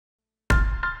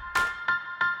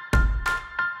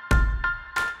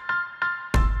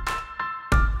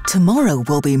Tomorrow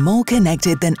will be more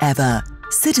connected than ever.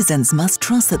 Citizens must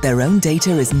trust that their own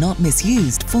data is not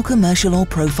misused for commercial or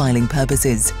profiling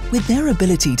purposes. With their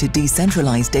ability to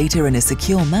decentralize data in a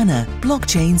secure manner,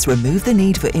 blockchains remove the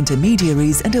need for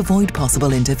intermediaries and avoid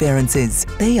possible interferences.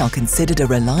 They are considered a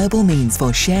reliable means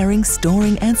for sharing,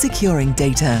 storing, and securing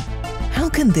data. How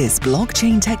can this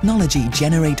blockchain technology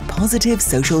generate positive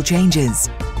social changes?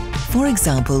 For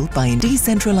example, by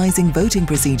decentralizing voting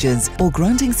procedures or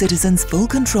granting citizens full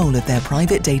control of their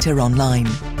private data online.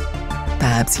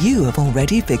 Perhaps you have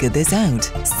already figured this out.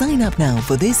 Sign up now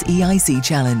for this EIC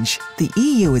challenge. The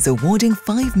EU is awarding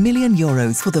 €5 million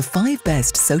for the 5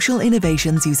 best social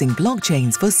innovations using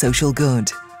blockchains for social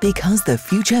good. Because the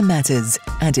future matters,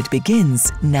 and it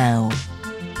begins now.